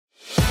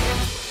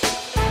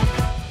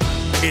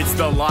It's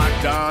the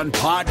Locked On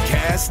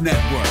Podcast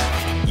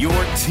Network, your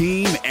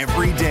team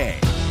every day.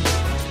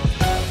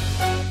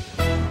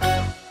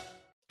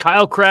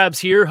 Kyle Krabs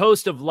here,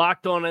 host of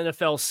Locked On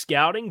NFL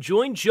Scouting.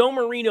 Join Joe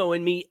Marino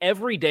and me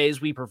every day as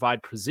we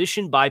provide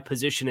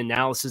position-by-position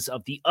analysis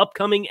of the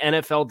upcoming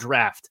NFL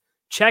Draft.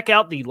 Check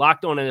out the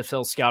Locked On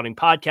NFL Scouting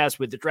podcast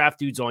with the Draft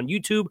Dudes on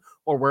YouTube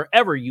or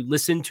wherever you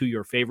listen to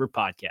your favorite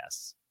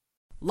podcasts.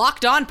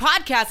 Locked On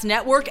Podcast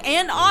Network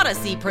and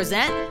Odyssey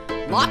present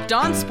Locked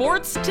On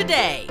Sports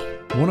Today.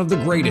 One of the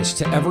greatest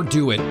to ever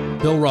do it,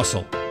 Bill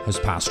Russell, has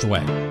passed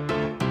away.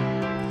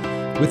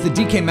 With the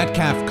DK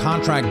Metcalf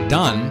contract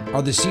done,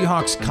 are the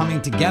Seahawks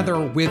coming together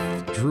with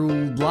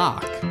Drew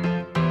Lock?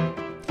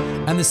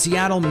 And the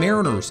Seattle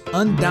Mariners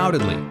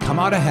undoubtedly come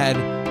out ahead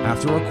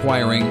after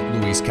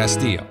acquiring Luis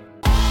Castillo.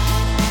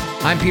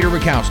 I'm Peter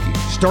Bukowski,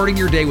 starting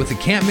your day with the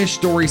can't-miss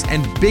stories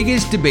and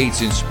biggest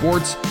debates in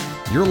sports.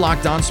 You're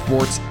Locked On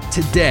Sports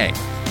Today.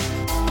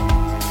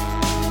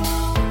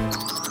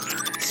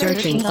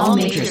 Searching all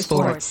major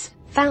sports.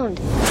 Found.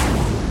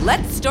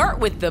 Let's start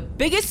with the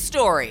biggest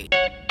story.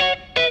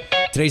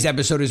 Today's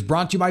episode is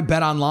brought to you by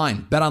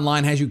BetOnline.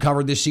 BetOnline has you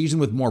covered this season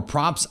with more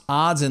props,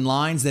 odds, and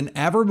lines than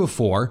ever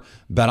before.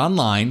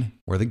 BetOnline,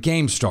 where the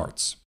game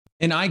starts.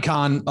 An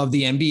icon of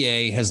the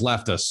NBA has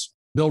left us.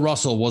 Bill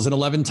Russell was an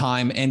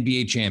 11-time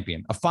NBA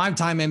champion, a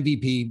 5-time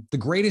MVP, the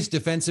greatest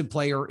defensive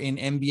player in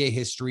NBA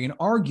history, and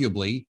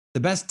arguably the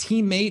best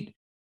teammate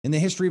in the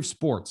history of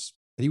sports.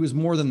 But he was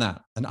more than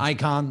that, an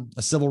icon,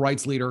 a civil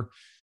rights leader,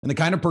 and the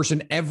kind of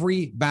person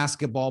every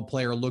basketball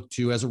player looked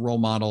to as a role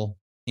model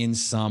in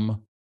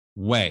some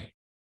way.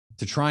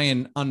 To try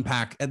and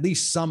unpack at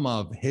least some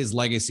of his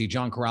legacy,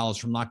 John Corrales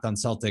from Locked On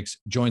Celtics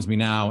joins me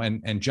now.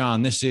 And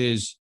John, this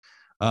is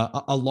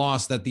a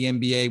loss that the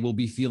NBA will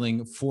be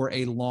feeling for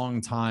a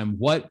long time.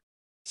 What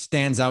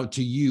stands out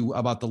to you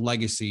about the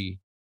legacy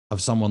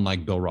of someone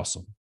like Bill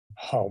Russell?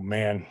 Oh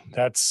man,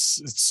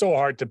 it's so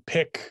hard to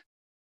pick.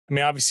 I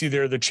mean, obviously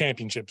they're the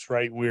championships,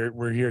 right?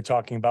 We're here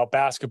talking about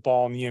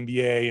basketball in the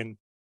NBA, and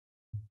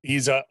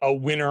he's a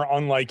winner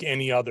unlike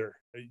any other.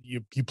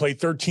 You play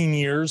 13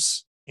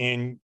 years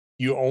and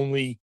you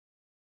only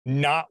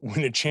not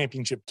win a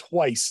championship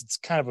twice. It's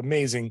kind of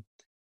amazing.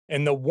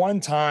 And the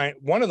one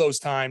of those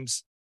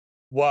times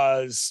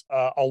was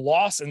a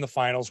loss in the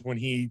finals when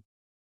he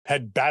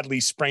had badly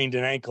sprained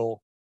an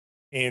ankle.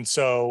 And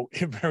so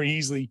it very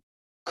easily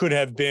could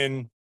have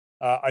been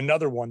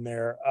another one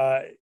there.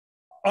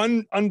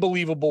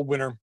 Unbelievable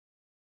winner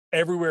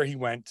everywhere he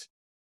went.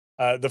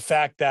 The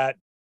fact that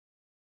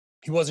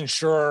he wasn't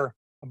sure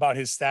about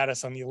his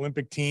status on the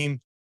Olympic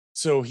team,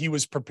 so he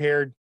was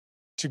prepared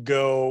to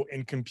go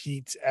and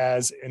compete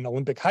as an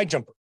Olympic high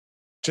jumper,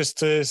 just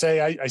to say,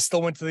 I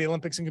still went to the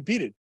Olympics and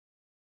competed.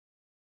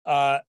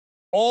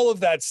 All of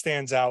that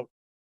stands out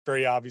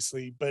very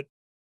obviously, but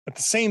at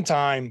the same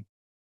time,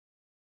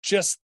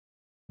 just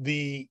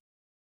the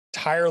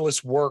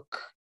tireless work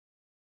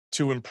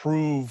to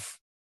improve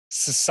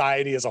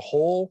society as a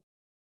whole,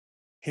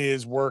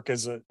 his work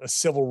as a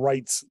civil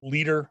rights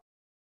leader,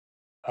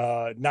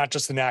 not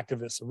just an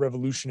activist, a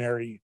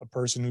revolutionary, a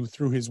person who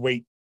threw his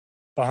weight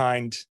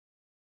behind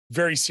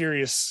very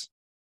serious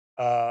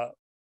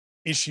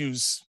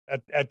issues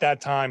at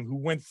that time, who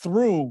went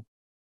through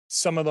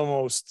some of the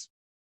most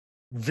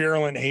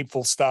virulent,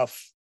 hateful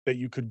stuff that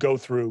you could go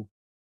through,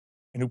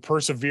 and who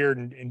persevered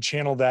and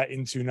channeled that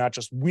into not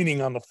just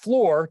winning on the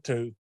floor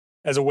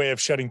as a way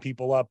of shutting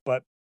people up,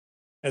 but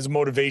as a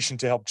motivation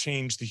to help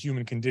change the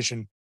human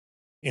condition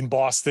in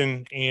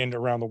Boston and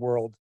around the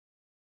world.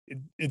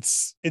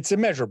 It's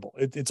immeasurable.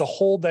 It's a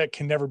hole that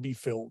can never be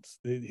filled.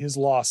 His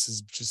loss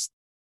is just,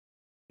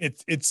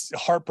 it's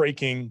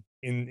heartbreaking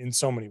in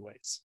so many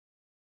ways.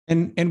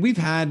 And we've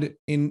had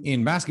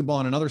in basketball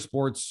and in other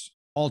sports,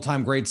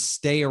 all-time greats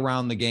stay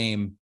around the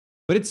game,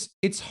 but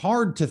it's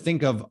hard to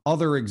think of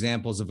other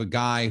examples of a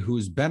guy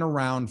who's been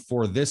around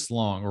for this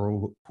long,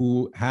 or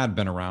who had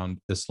been around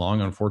this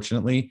long,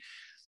 unfortunately,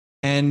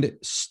 and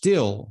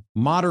still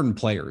modern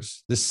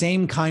players, the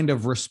same kind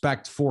of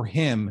respect for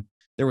him.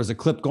 There was a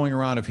clip going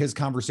around of his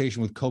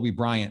conversation with Kobe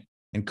Bryant,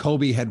 and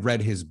Kobe had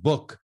read his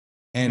book,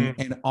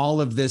 and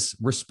all of this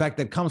respect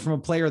that comes from a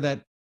player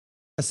that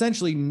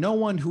essentially no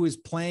one who is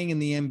playing in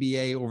the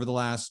NBA over the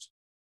last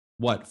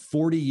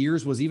 40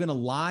 years was even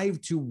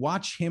alive to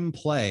watch him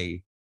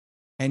play.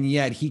 And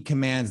yet he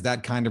commands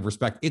that kind of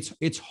respect.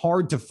 It's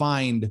hard to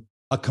find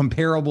a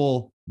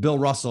comparable Bill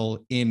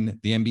Russell in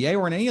the NBA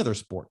or in any other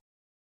sport.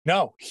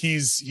 No, he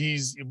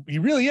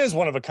really is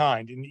one of a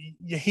kind. And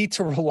you hate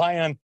to rely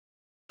on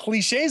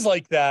cliches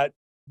like that,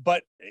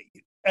 but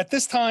at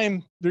this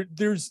time,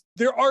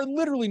 there are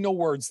literally no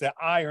words that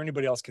I or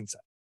anybody else can say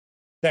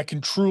that can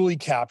truly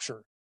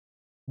capture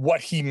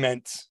what he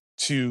meant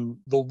to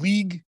the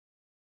league,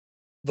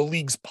 the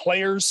league's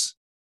players,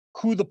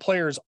 who the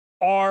players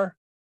are,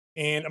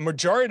 and a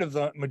majority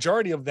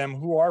of them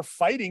who are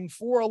fighting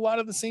for a lot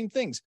of the same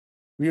things.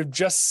 We have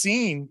just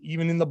seen,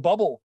 even in the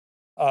bubble,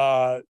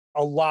 a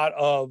lot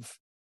of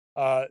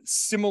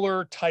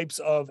similar types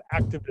of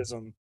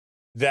activism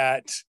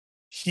that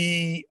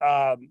he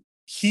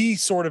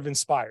sort of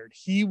inspired.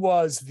 He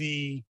was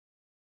the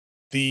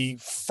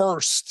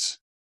first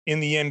in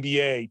the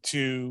NBA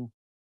to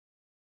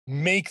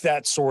make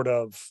that sort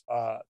of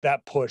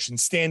that push, and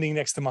standing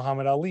next to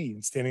Muhammad Ali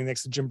and standing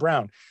next to Jim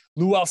Brown.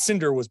 Lou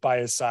Alcindor was by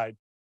his side.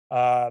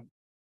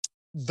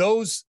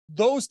 Those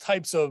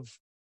types of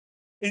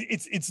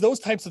it's those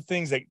types of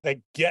things that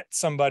get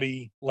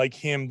somebody like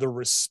him the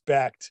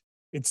respect.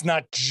 It's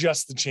not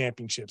just the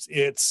championships.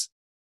 It's,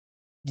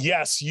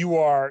 yes, you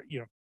are,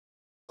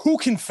 who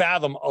can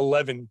fathom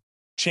 11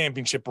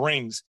 championship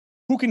rings?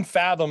 Who can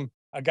fathom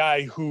a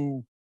guy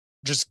who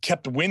just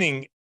kept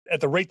winning at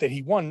the rate that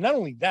he won? Not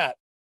only that,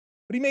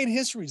 but he made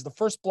history. He's the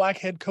first black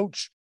head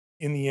coach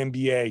in the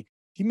NBA.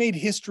 He made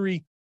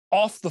history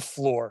off the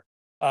floor.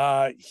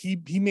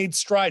 He made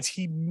strides.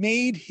 He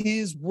made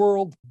his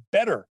world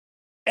better.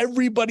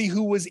 Everybody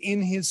who was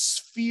in his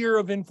sphere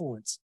of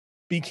influence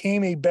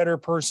became a better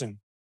person.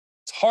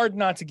 It's hard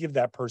not to give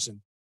that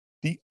person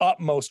the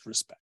utmost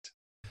respect.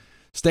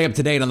 Stay up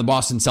to date on the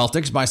Boston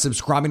Celtics by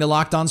subscribing to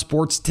Locked On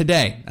Sports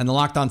today and the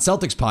Locked On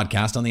Celtics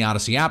podcast on the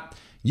Odyssey app,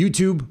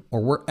 YouTube,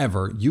 or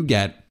wherever you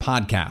get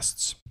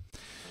podcasts.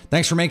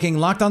 Thanks for making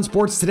Locked On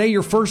Sports today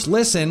your first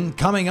listen.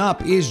 Coming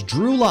up, is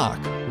Drew Lock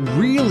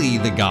really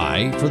the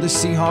guy for the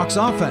Seahawks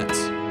offense?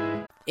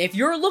 If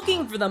you're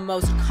looking for the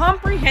most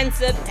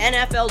comprehensive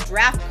NFL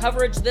draft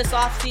coverage this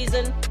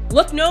offseason,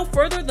 look no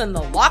further than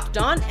the Locked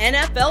On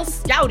NFL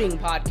Scouting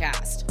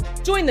Podcast.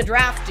 Join the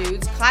draft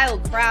dudes, Kyle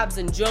Krabs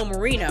and Joe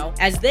Marino,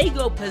 as they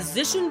go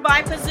position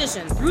by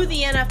position through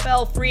the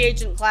NFL free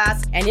agent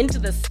class and into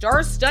the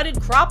star-studded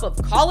crop of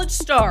college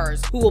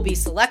stars who will be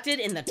selected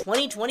in the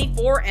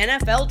 2024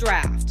 NFL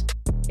Draft.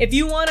 If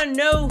you want to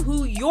know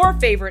who your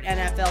favorite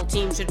NFL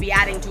team should be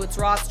adding to its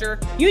roster,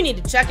 you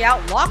need to check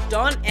out Locked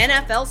On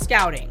NFL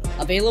Scouting,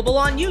 available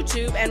on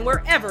YouTube and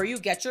wherever you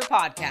get your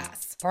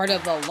podcasts. Part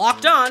of the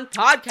Locked On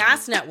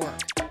Podcast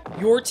Network,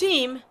 your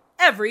team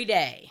every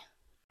day.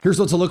 Here's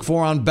what to look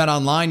for on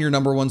BetOnline, your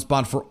number one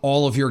spot for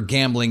all of your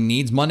gambling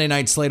needs. Monday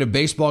night slate of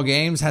baseball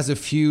games has a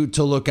few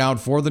to look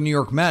out for. The New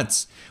York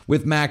Mets,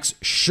 with Max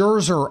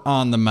Scherzer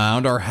on the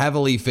mound, are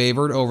heavily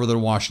favored over the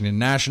Washington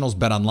Nationals.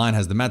 BetOnline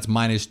has the Mets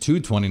minus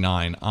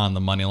 229 on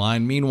the money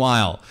line.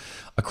 Meanwhile,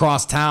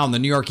 across town, the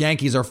New York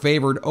Yankees are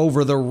favored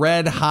over the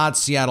red-hot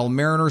Seattle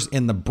Mariners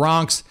in the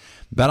Bronx.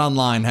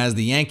 BetOnline has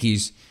the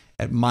Yankees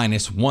at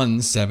minus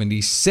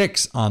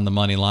 176 on the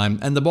money line.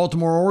 And the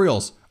Baltimore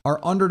Orioles are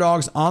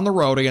underdogs on the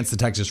road against the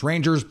Texas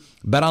Rangers.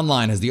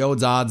 BetOnline has the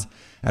odds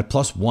at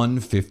plus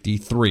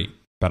 153.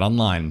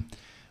 BetOnline,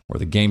 where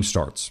the game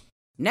starts.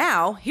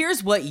 Now,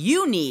 here's what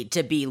you need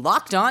to be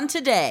locked on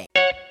today.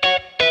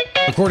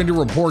 According to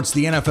reports,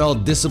 the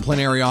NFL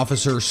disciplinary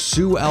officer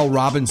Sue L.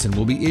 Robinson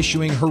will be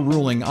issuing her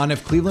ruling on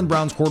if Cleveland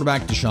Browns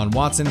quarterback Deshaun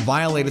Watson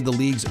violated the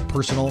league's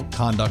personal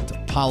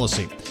conduct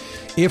policy.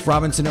 If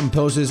Robinson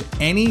imposes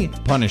any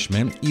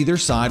punishment, either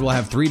side will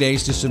have 3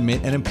 days to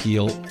submit an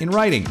appeal in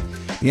writing.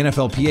 The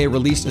NFLPA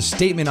released a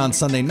statement on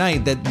Sunday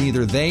night that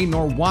neither they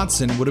nor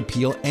Watson would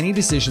appeal any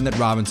decision that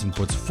Robinson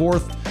puts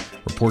forth.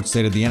 Reports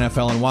stated the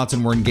NFL and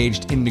Watson were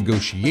engaged in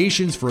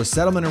negotiations for a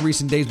settlement in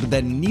recent days, but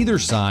that neither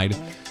side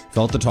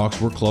felt the talks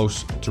were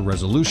close to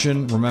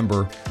resolution.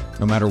 Remember,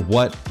 no matter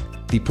what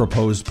the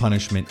proposed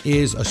punishment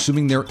is,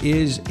 assuming there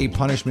is a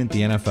punishment,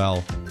 the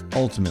NFL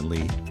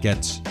ultimately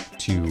gets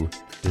to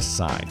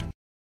decide.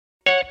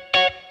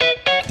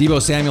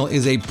 Deebo Samuel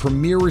is a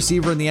premier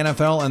receiver in the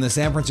NFL, and the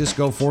San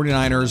Francisco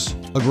 49ers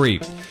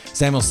agree.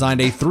 Samuel signed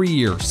a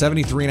 3-year,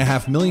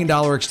 $73.5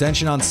 million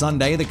extension on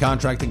Sunday. The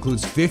contract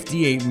includes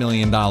 $58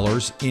 million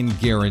in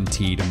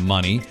guaranteed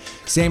money.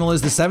 Samuel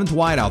is the 7th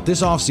wideout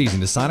this offseason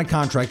to sign a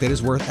contract that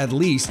is worth at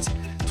least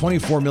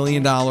 $24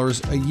 million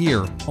a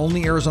year.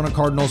 Only Arizona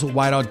Cardinals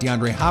wideout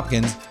DeAndre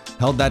Hopkins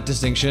held that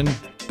distinction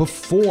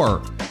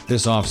before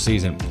this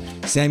offseason.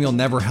 Samuel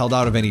never held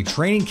out of any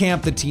training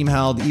camp the team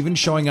held, even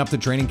showing up to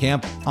training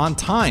camp on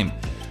time.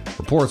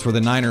 Reports were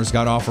the Niners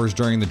got offers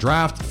during the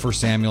draft for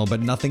Samuel,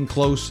 but nothing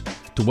close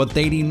to what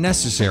they deemed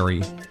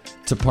necessary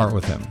to part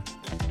with him.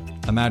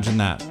 Imagine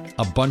that.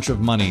 A bunch of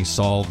money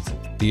solved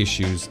the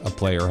issues a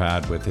player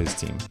had with his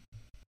team.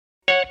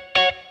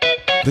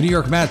 The New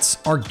York Mets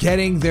are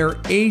getting their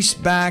ace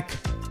back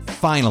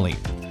finally.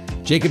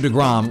 Jacob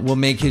deGrom will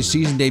make his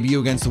season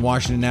debut against the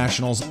Washington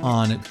Nationals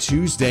on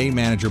Tuesday,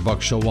 manager Buck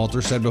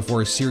Showalter said before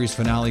his series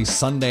finale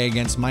Sunday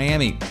against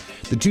Miami.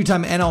 The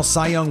two-time NL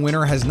Cy Young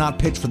winner has not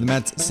pitched for the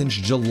Mets since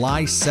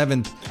July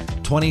 7th,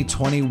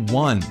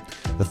 2021.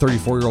 The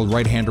 34-year-old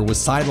right-hander was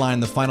sidelined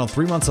the final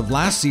 3 months of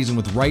last season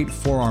with right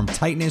forearm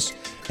tightness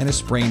and a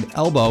sprained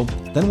elbow,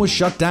 then was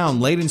shut down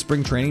late in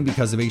spring training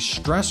because of a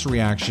stress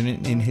reaction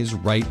in his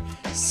right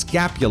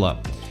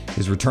scapula.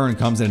 His return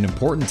comes at an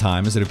important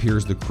time as it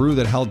appears the crew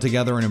that held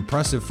together an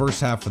impressive first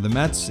half for the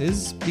Mets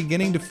is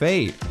beginning to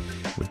fade.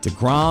 With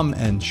deGrom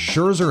and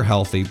Scherzer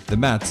healthy, the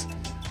Mets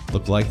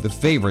look like the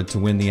favorite to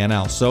win the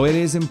NL. So it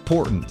is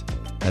important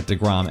that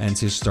deGrom ends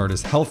his start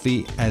as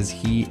healthy as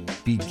he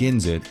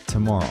begins it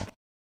tomorrow.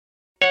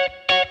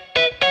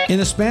 In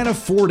the span of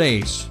 4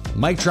 days,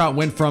 Mike Trout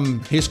went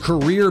from his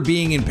career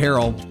being in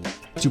peril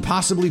to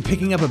possibly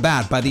picking up a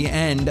bat by the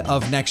end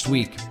of next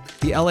week.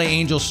 The LA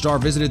Angels star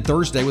visited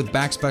Thursday with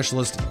back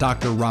specialist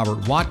Dr.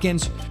 Robert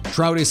Watkins.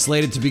 Trout is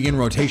slated to begin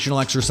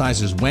rotational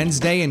exercises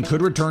Wednesday and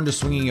could return to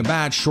swinging a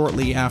bat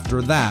shortly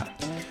after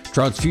that.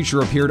 Trout's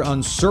future appeared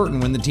uncertain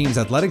when the team's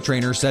athletic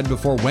trainer said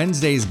before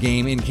Wednesday's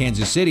game in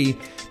Kansas City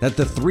that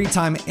the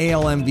three-time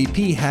AL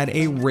MVP had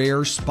a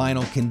rare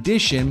spinal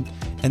condition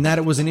and that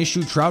it was an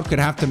issue Trout could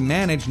have to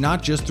manage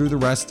not just through the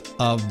rest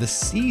of the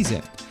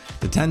season.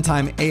 The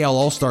 10-time AL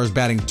All-Star is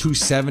batting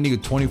 .270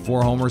 with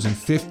 24 homers and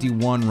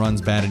 51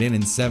 runs batted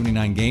in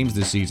 79 games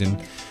this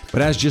season,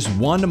 but has just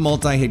one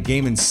multi-hit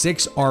game and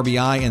 6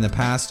 RBI in the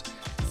past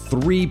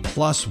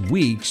 3+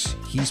 weeks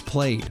he's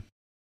played.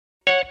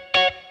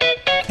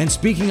 And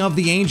speaking of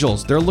the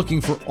Angels, they're looking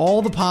for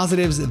all the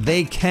positives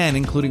they can,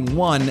 including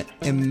one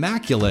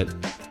immaculate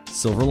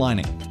silver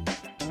lining.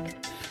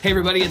 Hey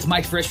everybody, it's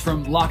Mike Frisch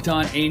from Locked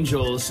On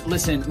Angels.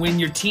 Listen, when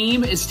your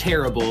team is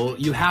terrible,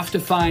 you have to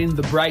find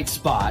the bright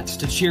spots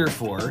to cheer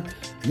for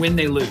when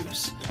they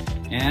lose.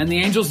 And the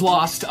Angels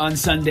lost on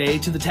Sunday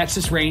to the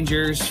Texas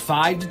Rangers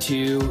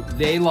 5-2.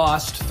 They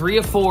lost 3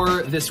 of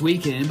 4 this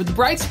weekend, but the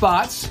bright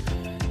spots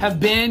have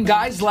been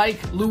guys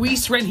like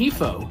Luis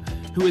Rengifo,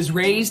 who has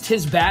raised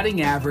his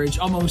batting average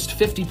almost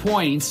 50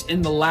 points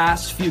in the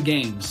last few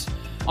games.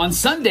 On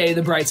Sunday,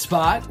 the bright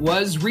spot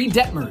was Reed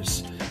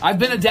Detmers. I've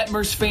been a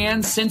Detmers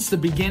fan since the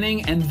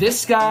beginning, and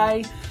this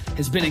guy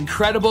has been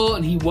incredible,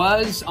 and he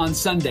was on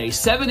Sunday.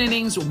 7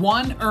 innings,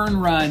 1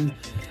 earned run,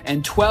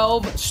 and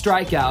 12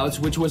 strikeouts,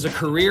 which was a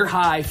career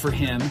high for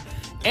him.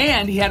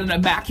 And he had an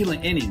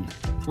immaculate inning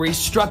where he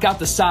struck out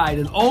the side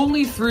and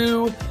only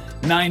threw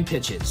 9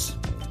 pitches.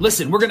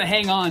 Listen, we're going to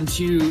hang on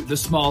to the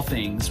small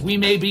things. We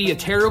may be a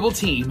terrible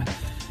team,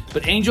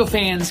 but Angel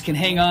fans can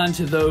hang on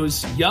to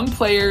those young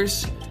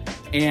players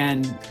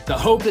and the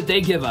hope that they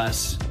give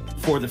us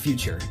for the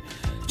future.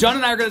 John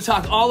and I are going to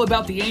talk all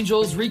about the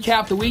Angels,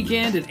 recap the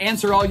weekend, and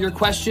answer all your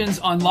questions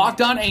on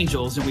Locked On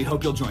Angels, and we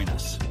hope you'll join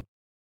us.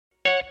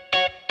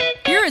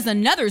 Here is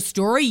another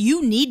story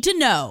you need to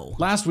know.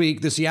 Last week,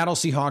 the Seattle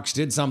Seahawks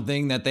did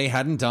something that they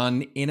hadn't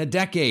done in a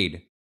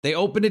decade. They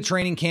opened a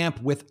training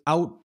camp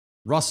without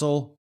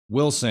Russell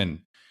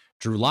Wilson.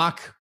 Drew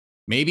Lock,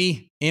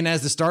 maybe in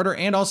as the starter,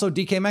 and also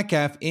DK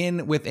Metcalf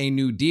in with a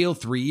new deal,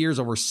 3 years,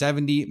 over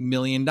 $70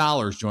 million.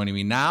 Joining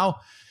me now,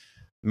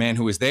 man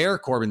who is there,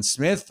 Corbin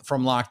Smith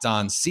from Locked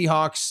On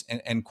Seahawks.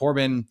 And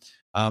Corbin,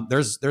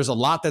 there's a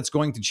lot that's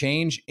going to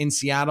change in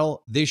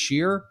Seattle this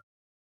year.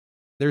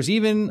 There's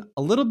even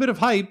a little bit of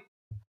hype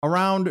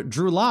around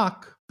Drew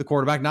Lock, the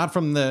quarterback, not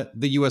from the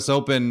U.S.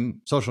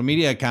 Open social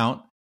media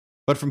account,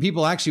 but from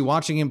people actually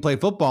watching him play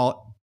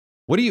football.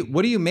 What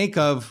do you make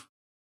of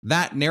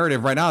that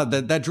narrative right now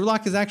that Drew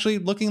Lock is actually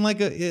looking like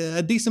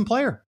a decent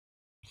player?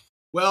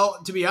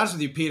 Well, to be honest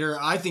with you, Peter,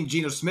 I think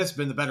Geno Smith's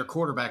been the better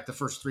quarterback the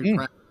first 3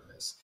 practices.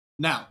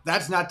 Now,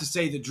 that's not to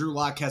say that Drew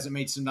Lock hasn't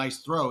made some nice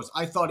throws.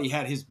 I thought he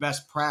had his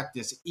best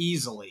practice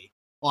easily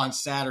on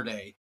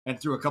Saturday and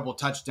threw a couple of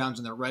touchdowns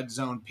in the red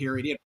zone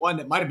period. He had one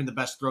that might have been the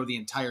best throw the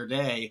entire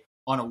day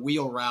on a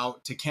wheel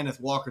route to Kenneth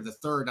Walker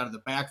III out of the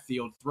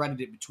backfield,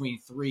 threaded it between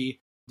 3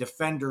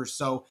 defenders.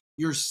 So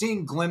you're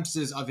seeing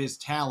glimpses of his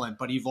talent,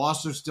 but you've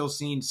also still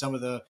seen some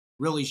of the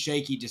really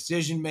shaky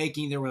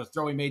decision-making. There was a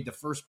throw he made the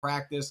first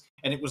practice,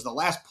 and it was the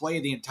last play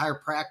of the entire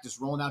practice,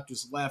 rolling out to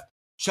his left,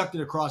 chucked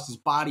it across his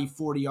body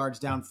 40 yards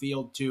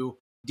downfield to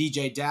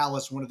DJ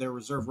Dallas, one of their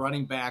reserve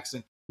running backs,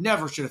 and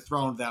never should have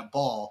thrown that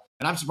ball.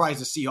 And I'm surprised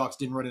the Seahawks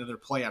didn't run another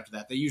play after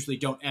that. They usually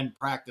don't end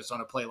practice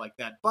on a play like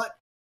that, but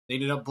they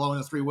ended up blowing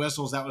the 3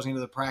 whistles. That was the end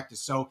of the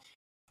practice. So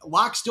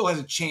Locke still has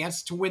a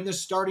chance to win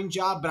this starting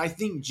job, but I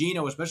think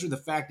Geno, especially the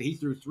fact that he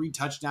threw 3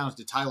 touchdowns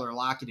to Tyler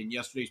Lockett in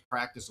yesterday's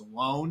practice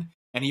alone,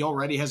 and he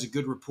already has a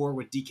good rapport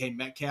with DK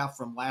Metcalf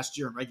from last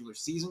year in regular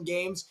season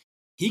games,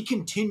 he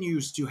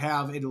continues to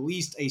have at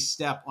least a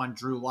step on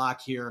Drew Lock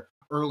here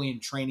early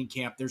in training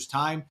camp. There's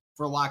time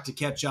for Lock to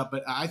catch up,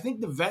 but I think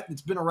the vet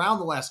that's been around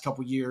the last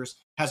couple years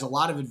has a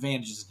lot of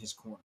advantages in his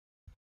corner.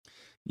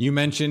 You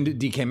mentioned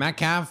DK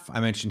Metcalf. I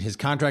mentioned his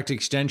contract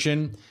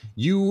extension.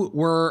 You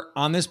were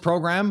on this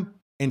program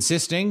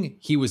insisting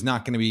he was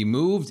not going to be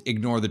moved.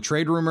 Ignore the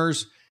trade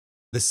rumors.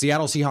 The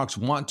Seattle Seahawks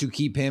want to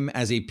keep him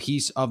as a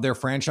piece of their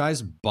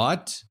franchise,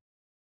 but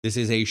this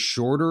is a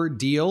shorter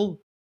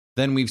deal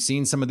than we've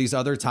seen some of these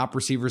other top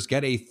receivers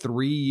get, a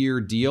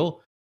 3-year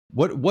deal.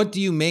 What do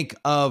you make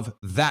of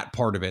that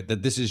part of it,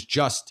 that this is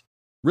just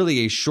really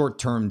a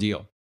short-term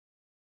deal?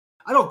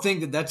 I don't think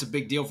that that's a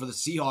big deal for the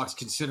Seahawks,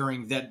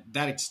 considering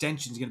that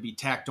extension is going to be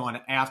tacked on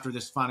after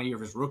this final year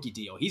of his rookie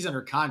deal. He's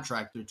under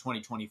contract through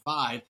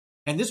 2025,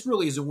 and this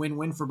really is a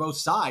win-win for both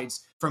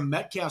sides. From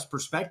Metcalf's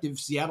perspective,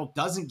 Seattle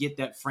doesn't get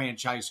that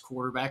franchise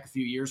quarterback a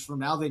few years from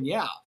now, then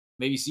yeah,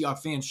 maybe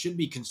Seahawks fans should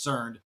be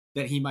concerned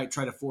that he might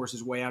try to force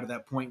his way out of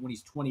that point when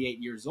he's 28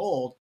 years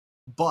old.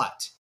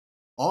 But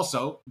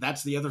also,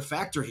 that's the other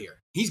factor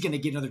here. He's going to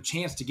get another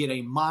chance to get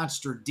a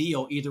monster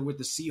deal either with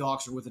the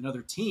Seahawks or with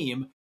another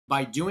team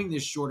by doing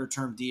this shorter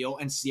term deal,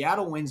 and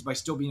Seattle wins by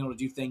still being able to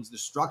do things the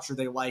structure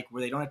they like, where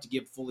they don't have to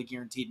give fully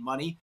guaranteed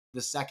money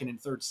the second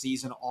and third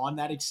season on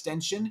that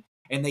extension,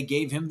 and they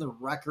gave him the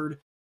record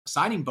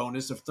signing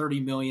bonus of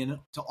 $30 million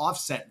to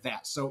offset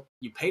that. So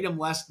you paid him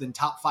less than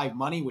top 5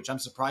 money, which I'm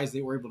surprised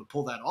they were able to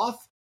pull that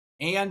off.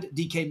 And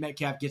DK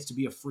Metcalf gets to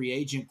be a free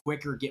agent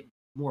quicker, get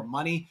more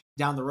money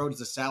down the road as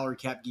the salary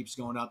cap keeps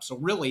going up. So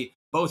really,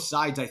 both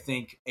sides, I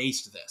think,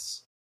 aced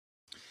this.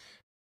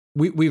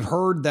 We've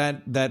heard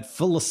that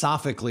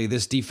philosophically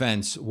this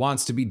defense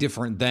wants to be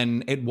different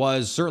than it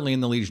was certainly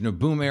in the Legion of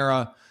Boom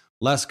era.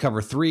 Less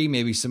cover 3,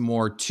 maybe some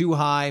more 2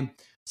 high,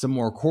 some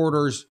more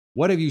quarters.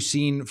 What have you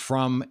seen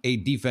from a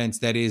defense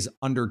that is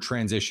under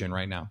transition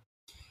right now?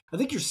 I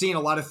think you're seeing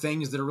a lot of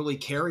things that are really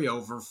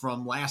carryover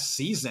from last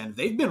season.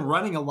 They've been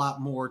running a lot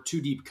more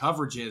 2-deep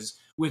coverages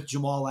with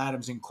Jamal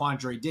Adams and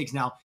Quandre Diggs.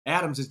 Now,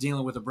 Adams is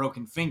dealing with a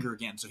broken finger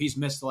again, so he's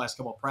missed the last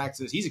couple of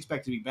practices. He's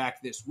expected to be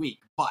back this week,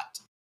 but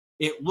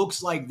it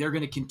looks like they're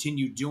going to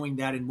continue doing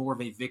that in more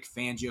of a Vic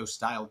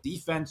Fangio-style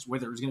defense, where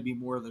there's going to be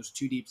more of those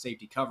 2-deep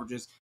safety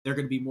coverages. They're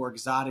going to be more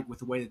exotic with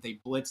the way that they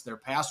blitz their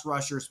pass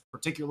rushers,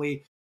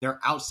 particularly their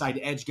outside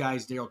edge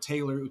guys, Darrell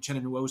Taylor,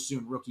 Uchenna Nwosu,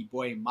 and rookie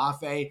Boye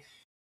Mafe.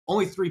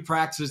 Only 3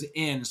 practices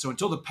in, so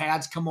until the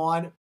pads come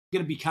on, it's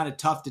going to be kind of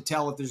tough to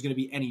tell if there's going to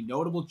be any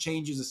notable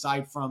changes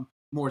aside from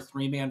more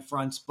 3-man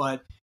fronts,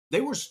 but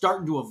they were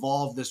starting to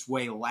evolve this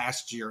way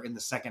last year in the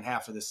second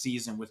half of the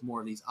season with more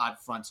of these odd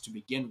fronts to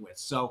begin with.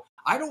 So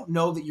I don't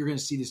know that you're going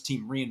to see this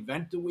team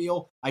reinvent the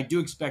wheel. I do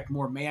expect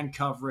more man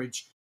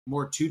coverage,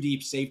 more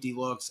 2-deep safety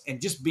looks,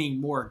 and just being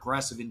more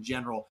aggressive in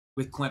general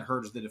with Clint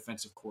Hurtt as the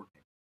defensive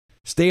coordinator.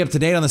 Stay up to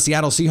date on the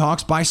Seattle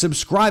Seahawks by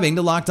subscribing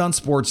to Locked On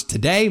Sports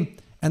today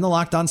and the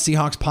Locked On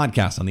Seahawks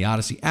podcast on the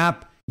Odyssey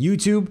app,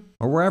 YouTube,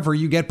 or wherever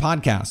you get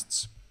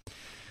podcasts.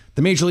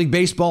 The Major League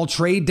Baseball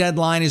trade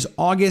deadline is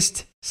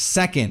August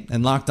 2nd,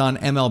 and Locked On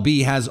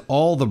MLB has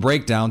all the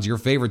breakdowns. Your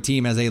favorite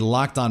team has a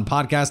Locked On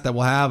podcast that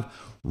will have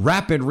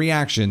rapid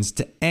reactions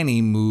to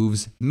any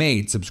moves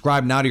made.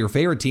 Subscribe now to your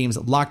favorite team's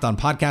Locked On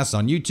podcasts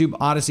on YouTube,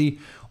 Odyssey,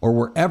 or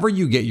wherever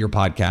you get your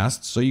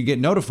podcasts so you get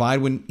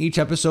notified when each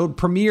episode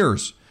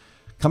premieres.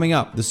 Coming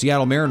up, the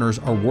Seattle Mariners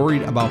are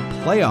worried about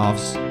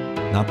playoffs,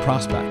 not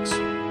prospects.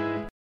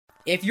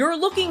 If you're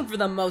looking for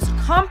the most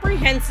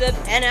comprehensive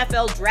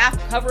NFL draft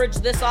coverage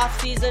this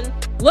offseason,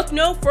 look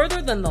no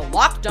further than the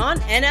Locked On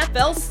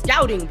NFL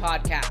Scouting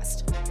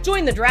Podcast.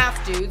 Join the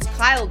draft dudes,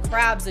 Kyle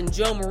Krabs and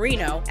Joe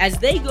Marino, as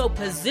they go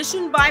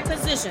position by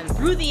position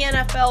through the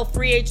NFL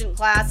free agent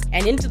class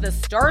and into the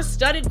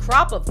star-studded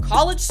crop of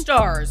college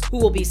stars who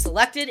will be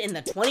selected in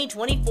the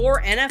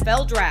 2024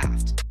 NFL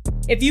Draft.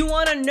 If you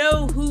want to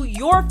know who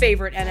your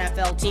favorite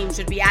NFL team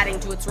should be adding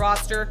to its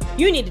roster,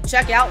 you need to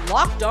check out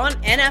Locked On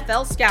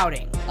NFL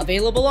Scouting,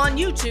 available on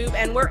YouTube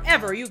and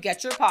wherever you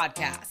get your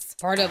podcasts.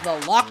 Part of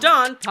the Locked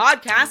On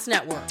Podcast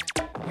Network,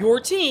 your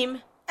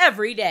team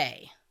every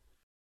day.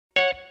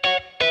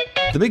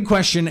 The big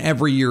question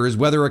every year is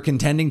whether a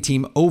contending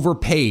team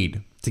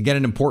overpaid to get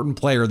an important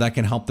player that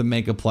can help them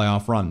make a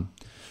playoff run.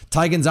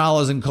 Ty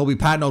Gonzalez and Colby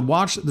Patnode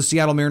watch the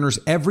Seattle Mariners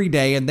every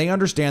day, and they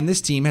understand this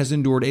team has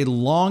endured a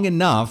long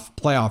enough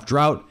playoff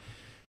drought,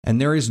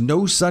 and there is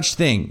no such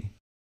thing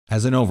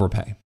as an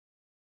overpay.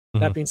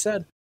 That being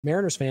said,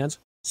 Mariners fans,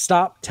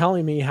 stop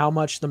telling me how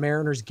much the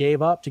Mariners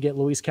gave up to get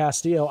Luis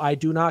Castillo. I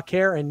do not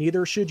care, and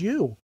neither should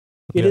you.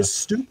 It is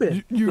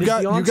stupid. You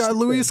got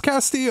Luis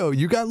Castillo.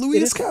 You got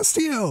Luis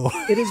Castillo.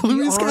 It is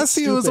Luis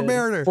Castillo is a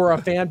Mariner. For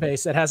a fan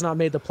base that has not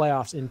made the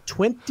playoffs in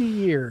 20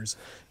 years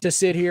to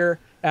sit here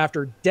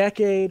after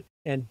decade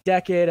and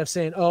decade of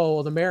saying, oh,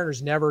 well, the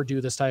Mariners never do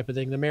this type of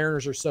thing. The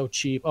Mariners are so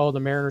cheap. Oh, the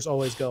Mariners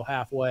always go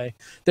halfway.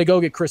 They go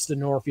get Kristen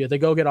Norfia. They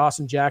go get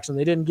Austin Jackson.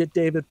 They didn't get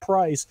David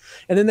Price.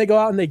 And then they go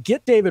out and they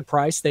get David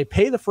Price. They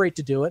pay the freight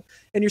to do it.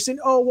 And you're saying,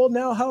 oh, well,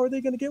 now how are they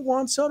going to get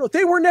Juan Soto?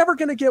 They were never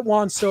going to get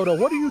Juan Soto.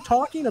 What are you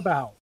talking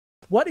about?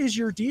 What is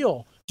your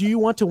deal? Do you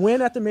want to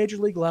win at the major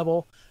league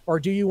level, or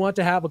do you want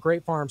to have a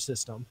great farm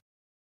system?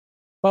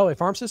 By the way,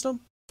 farm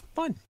system?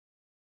 Fine.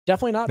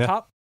 Definitely not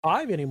top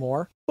 5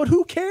 anymore, but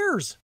who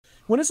cares?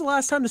 When is the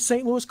last time the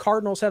St. Louis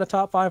Cardinals had a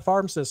top 5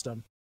 farm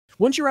system?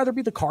 Wouldn't you rather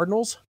be the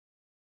Cardinals?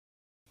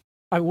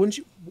 Wouldn't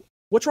you?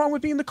 What's wrong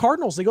with being the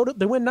Cardinals? They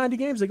win 90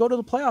 games. They go to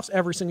the playoffs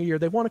every single year.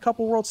 They've won a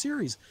couple World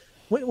Series.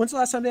 When's the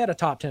last time they had a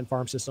top 10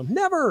 farm system?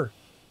 Never.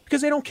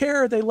 Because they don't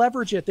care. They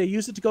leverage it. They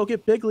use it to go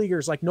get big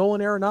leaguers like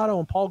Nolan Arenado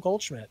and Paul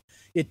Goldschmidt.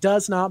 It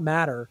does not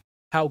matter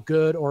how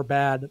good or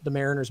bad the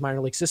Mariners minor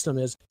league system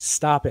is.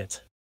 Stop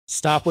it.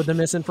 Stop with the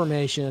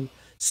misinformation.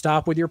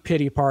 Stop with your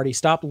pity party.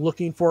 Stop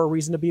looking for a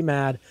reason to be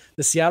mad.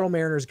 The Seattle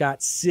Mariners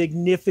got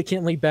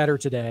significantly better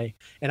today,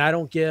 and I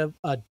don't give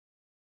a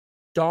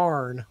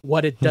darn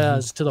what it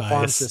does to the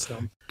farm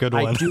system. Good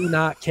one. I do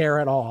not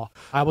care at all.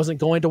 I wasn't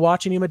going to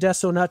watch any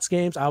Modesto Nuts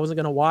games. I wasn't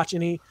going to watch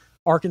any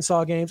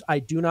Arkansas games. I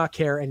do not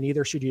care, and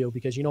neither should you,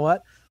 because you know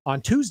what?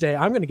 On Tuesday,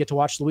 I'm going to get to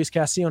watch Luis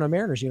Castillo in a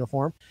Mariners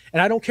uniform,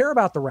 and I don't care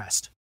about the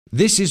rest.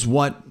 This is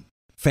what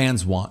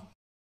fans want.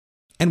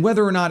 And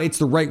whether or not it's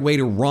the right way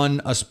to run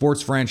a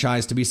sports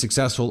franchise to be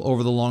successful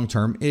over the long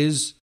term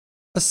is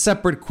a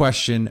separate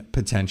question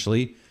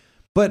potentially,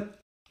 but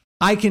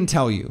I can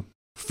tell you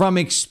from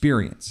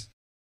experience,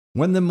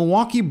 when the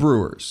Milwaukee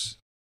Brewers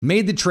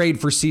made the trade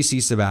for CC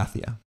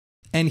Sabathia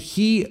and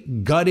he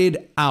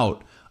gutted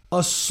out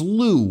a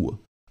slew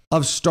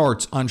of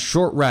starts on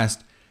short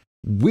rest,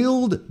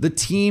 willed the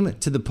team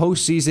to the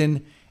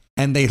postseason,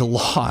 and they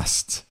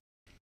lost,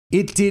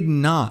 it did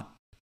not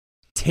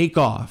take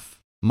off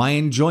my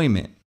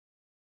enjoyment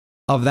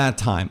of that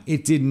time.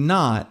 It did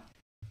not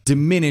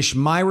diminish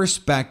my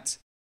respect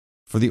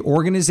for the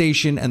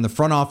organization and the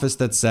front office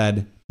that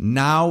said,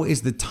 now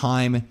is the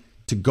time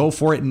to go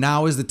for it.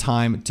 Now is the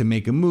time to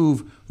make a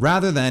move,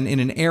 rather than in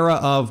an era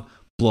of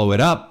blow it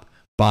up,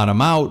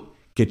 bottom out,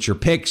 get your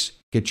picks,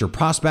 get your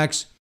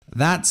prospects.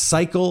 That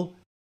cycle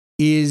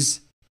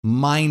is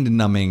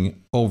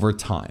mind-numbing over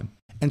time.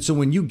 And so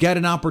when you get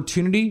an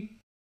opportunity,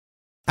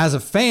 as a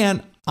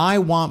fan, I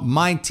want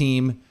my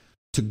team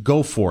to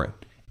go for it.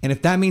 And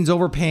if that means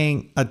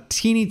overpaying a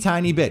teeny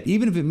tiny bit,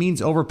 even if it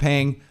means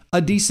overpaying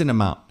a decent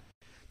amount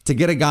to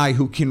get a guy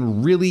who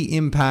can really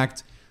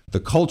impact the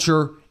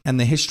culture and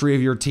the history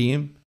of your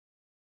team,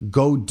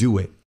 go do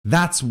it.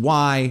 That's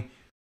why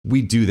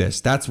we do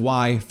this. That's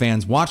why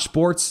fans watch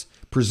sports.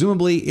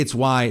 Presumably, it's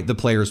why the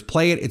players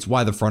play it. It's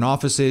why the front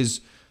office. It's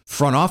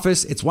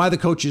why the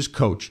coaches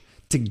coach,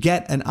 to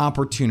get an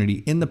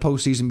opportunity in the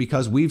postseason,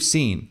 because we've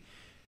seen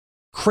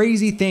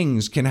crazy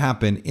things can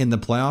happen in the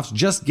playoffs.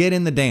 Just get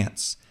in the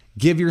dance.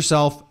 Give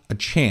yourself a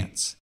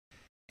chance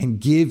and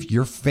give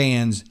your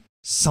fans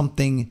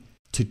something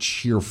to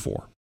cheer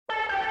for.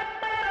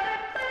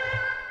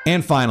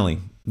 And finally,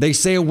 they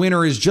say a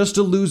winner is just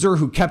a loser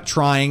who kept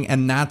trying,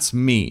 and that's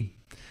me.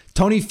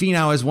 Tony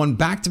Finau has won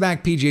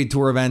back-to-back PGA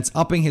Tour events,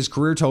 upping his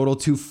career total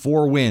to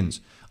 4 wins.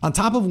 On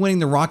top of winning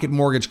the Rocket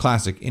Mortgage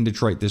Classic in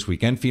Detroit this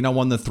weekend, Finau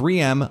won the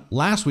 3M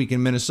last week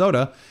in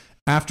Minnesota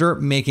after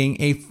making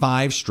a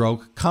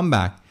 5-stroke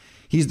comeback.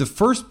 He's the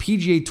first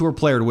PGA Tour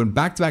player to win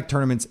back-to-back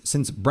tournaments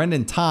since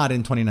Brendan Todd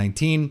in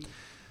 2019.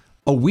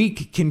 A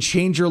week can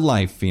change your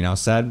life, Finau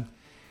said.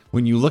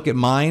 When you look at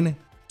mine,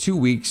 2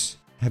 weeks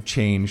have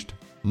changed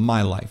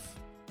my life.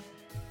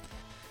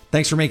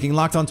 Thanks for making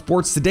Locked On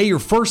Sports today your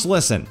first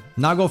listen.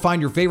 Now go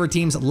find your favorite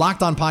team's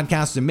Locked On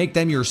podcasts and make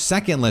them your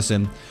second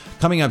listen.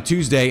 Coming up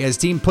Tuesday, as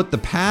team put the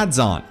pads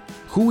on,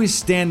 who is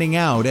standing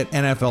out at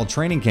NFL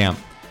training camp?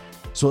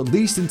 So at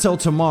least until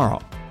tomorrow,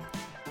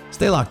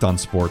 stay Locked On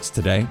Sports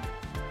today.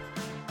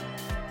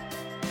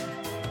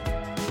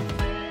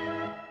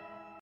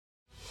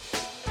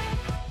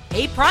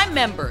 Hey, Prime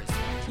members,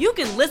 you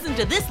can listen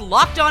to this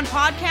Locked On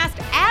podcast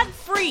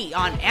ad-free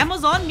on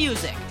Amazon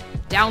Music.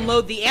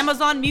 Download the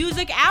Amazon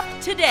Music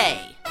app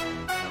today.